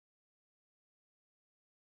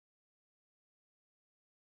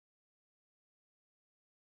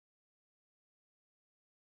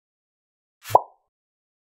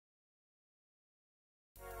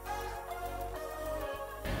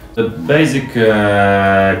The basic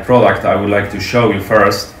product I would like to show you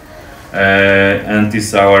first, and this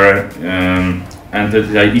is our and the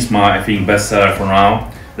iSMA, I think, bestseller for now.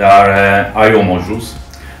 They are I/O modules.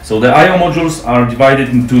 So the I/O modules are divided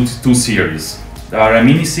into two series. There are a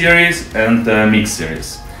mini series and a mix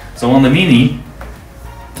series. So on the mini,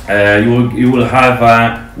 you will have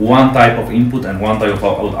one type of input and one type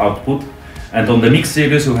of output, and on the mix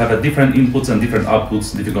series you have different inputs and different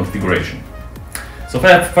outputs, different configuration. So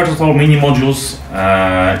first of all, mini modules,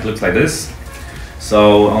 it looks like this.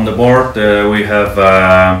 So on the board we have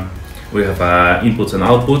inputs and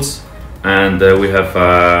outputs, and we have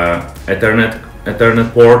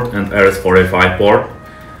Ethernet port and RS485 port.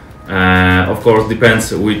 Of course,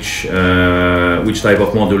 depends which type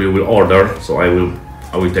of module you will order. So I will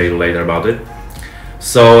tell you later about it.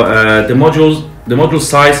 So the module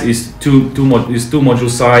size is two module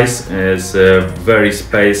size. Is very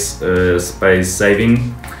space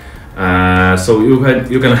saving. So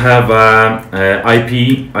you can have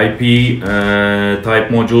IP type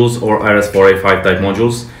modules or RS485 type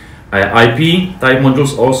modules. IP type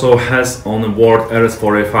modules also has on board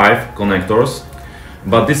RS485 connectors,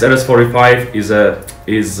 but this RS485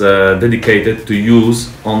 is dedicated to use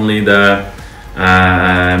only the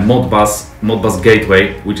Modbus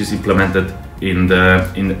gateway, which is implemented in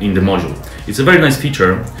the module. It's a very nice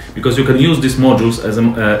feature because you can use these modules as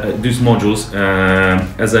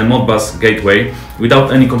a Modbus gateway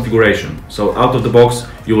without any configuration. So out of the box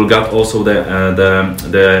you will get also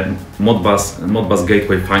the Modbus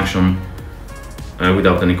gateway function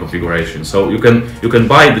without any configuration. So you can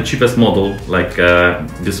buy the cheapest model like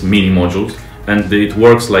this mini modules, and it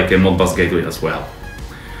works like a Modbus gateway as well.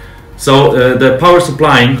 So the power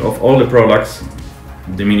supplying of all the products,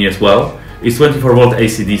 the mini as well, is 24-volt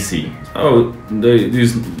AC/DC.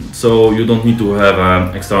 So you don't need to have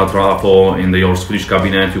an external trafo in your switch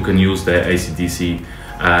cabinet. You can use the AC/DC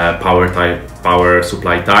power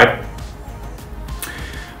supply type.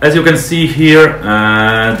 As you can see here,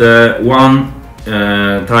 the one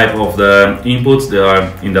type of the inputs, they are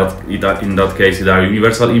in that case they are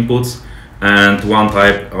universal inputs, and one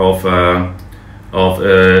type of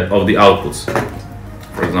the outputs.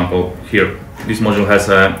 For example, here this module has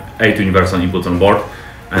 8 universal inputs on board,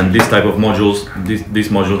 and this type of modules, this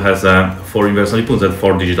module has 4 universal inputs and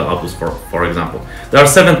 4 digital outputs. For example, there are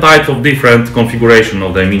 7 types of different configuration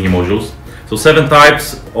of the mini modules. So 7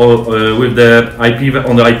 types with the IP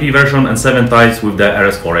version, and 7 types with the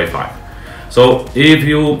RS485. So if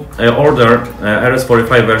you order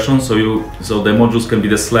RS485 version, so the modules can be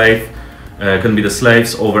the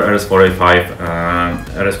slaves over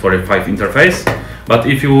RS485 interface. But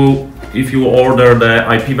if you order the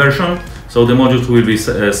IP version, so the modules will be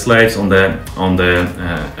slaves on the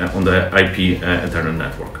IP Ethernet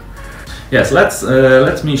network. Yes,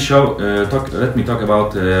 let me talk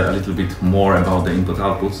about a little bit more about the input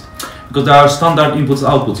outputs, because there are standard inputs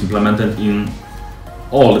outputs implemented in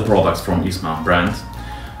all the products from iSMA brand.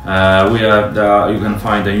 You can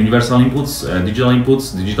find the universal inputs, digital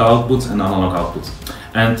outputs, and analog outputs,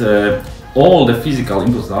 and all the physical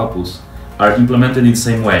inputs and outputs are implemented in the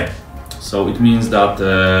same way. So it means that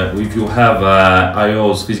if you have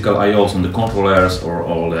physical IOs on the controllers or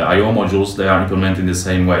all the IO modules, they are implemented in the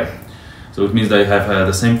same way. So it means they have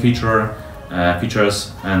the same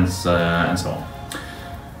features and so on.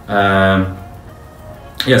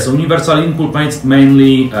 So universal input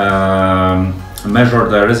mainly measure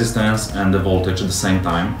the resistance and the voltage at the same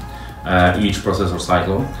time, each processor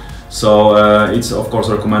cycle. So it's of course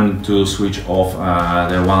recommended to switch off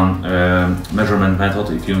the one measurement method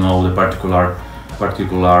if you know the particular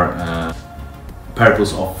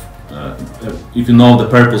purpose of if you know the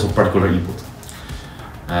purpose of particular input.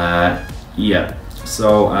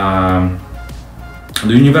 So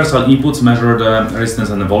the universal inputs measure the resistance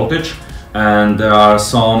and the voltage, and there are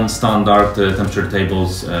some standard temperature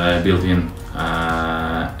tables built in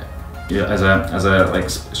as a like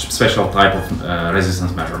special type of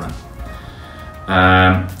resistance measurement.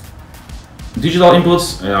 Digital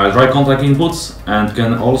inputs are dry contact inputs and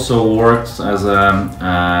can also work as a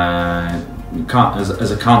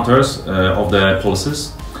counters of the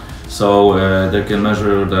pulses. So they can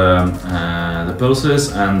measure the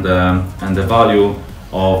pulses, and the value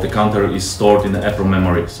of the counter is stored in the EPROM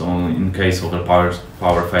memory. So in case of a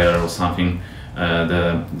power failure or something,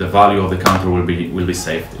 the value of the counter will be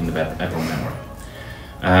saved in the EPROM memory.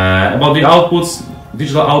 About the outputs,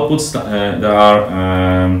 digital outputs, there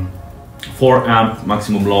are 4 amp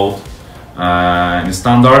maximum load in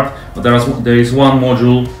standard, but there is one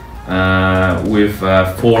module with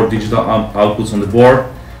 4 digital outputs on the board,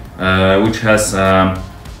 which has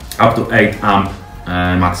up to 8 amp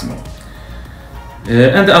maximum.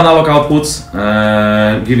 And the analog outputs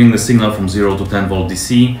giving the signal from 0 to 10 volt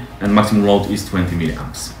DC, and maximum load is 20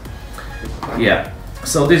 milliamps. Yeah,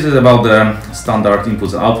 so this is about the standard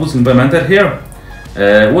inputs and outputs implemented here.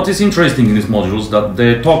 What is interesting in these modules that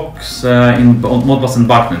they talks in Modbus and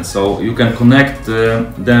BACnet, so you can connect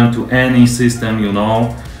them to any system you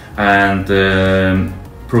know, and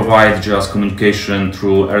provide just communication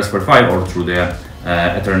through RS485 or through the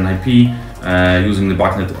Ethernet IP using the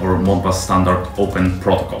BACnet or Modbus standard open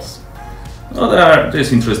protocols. So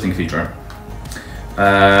this interesting feature.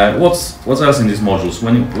 What's else in these modules?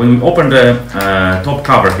 When we open the top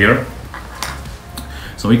cover here,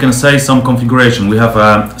 so we can say some configuration. We have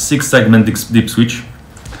a 6-segment deep switch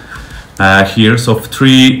here. So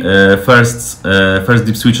three first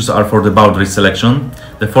deep switches are for the boundary selection.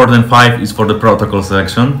 The 4th and 5 is for the protocol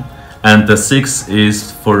selection, and the 6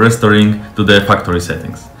 is for restoring to the factory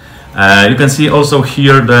settings. You can see also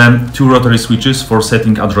here the 2 rotary switches for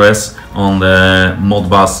setting address on the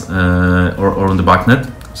Modbus or on the BACnet.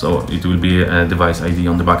 So it will be a device ID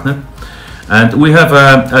on the BACnet. And we have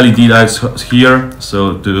LED lights here,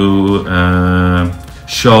 so to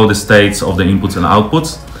show the states of the inputs and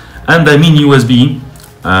outputs, and the mini USB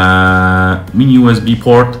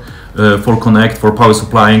port for connect for power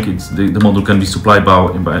supplying. The module can be supplied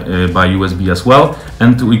by USB as well,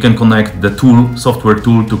 and we can connect the software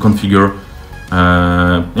tool to configure.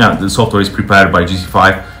 The software is prepared by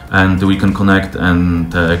GC5, and we can connect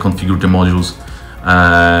and configure the modules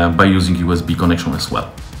by using USB connection as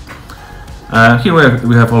well. Here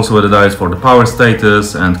we have also the dials for the power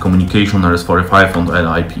status and communication RS485 on the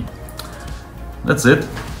LIP. That's it.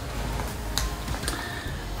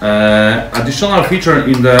 Additional feature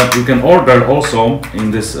in you can order also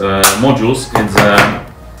in these modules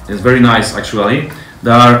is very nice actually.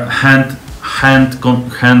 There are hand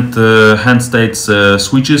states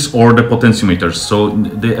switches or the potentiometers, so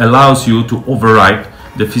they allows you to override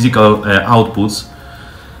the physical outputs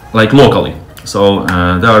like locally. So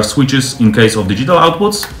there are switches in case of digital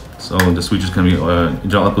outputs, so the switches can be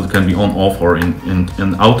digital output can be on, off, or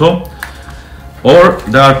in auto, or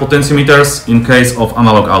there are potentiometers in case of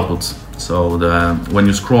analog outputs. So when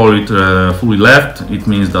you scroll it fully left, it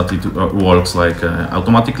means that it works like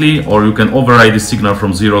automatically, or you can override the signal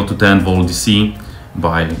from 0 to 10 volt DC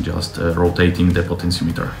by just rotating the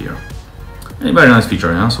potentiometer here. A very nice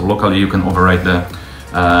feature, yeah? So locally you can override the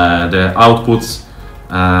outputs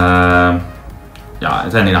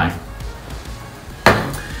at any time.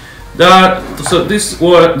 So this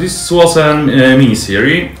was a mini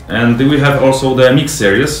series, and we have also the mix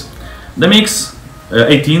series. The mix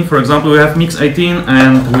 18, for example, we have mix 18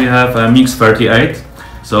 and we have a mix 38.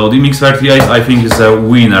 So the mix 38, I think, is a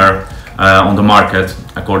winner on the market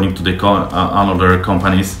according to the other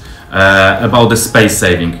companies about the space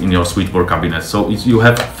saving in your switchboard cabinet. So you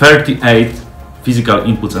have 38 physical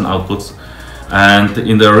inputs and outputs, and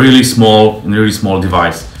in the really small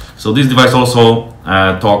device. So this device also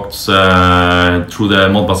talks through the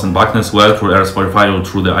Modbus and BACnet as well, through RS485 or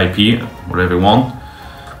through the IP, whatever you want,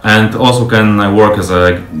 and also can work as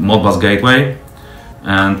a Modbus gateway.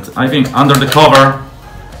 And I think under the cover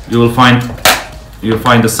you'll find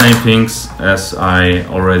the same things as I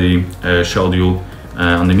already showed you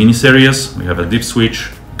on the mini series. We have a deep switch,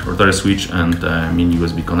 rotary switch, and mini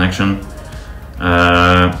USB connection.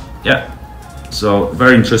 So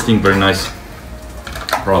very interesting, very nice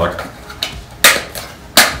product.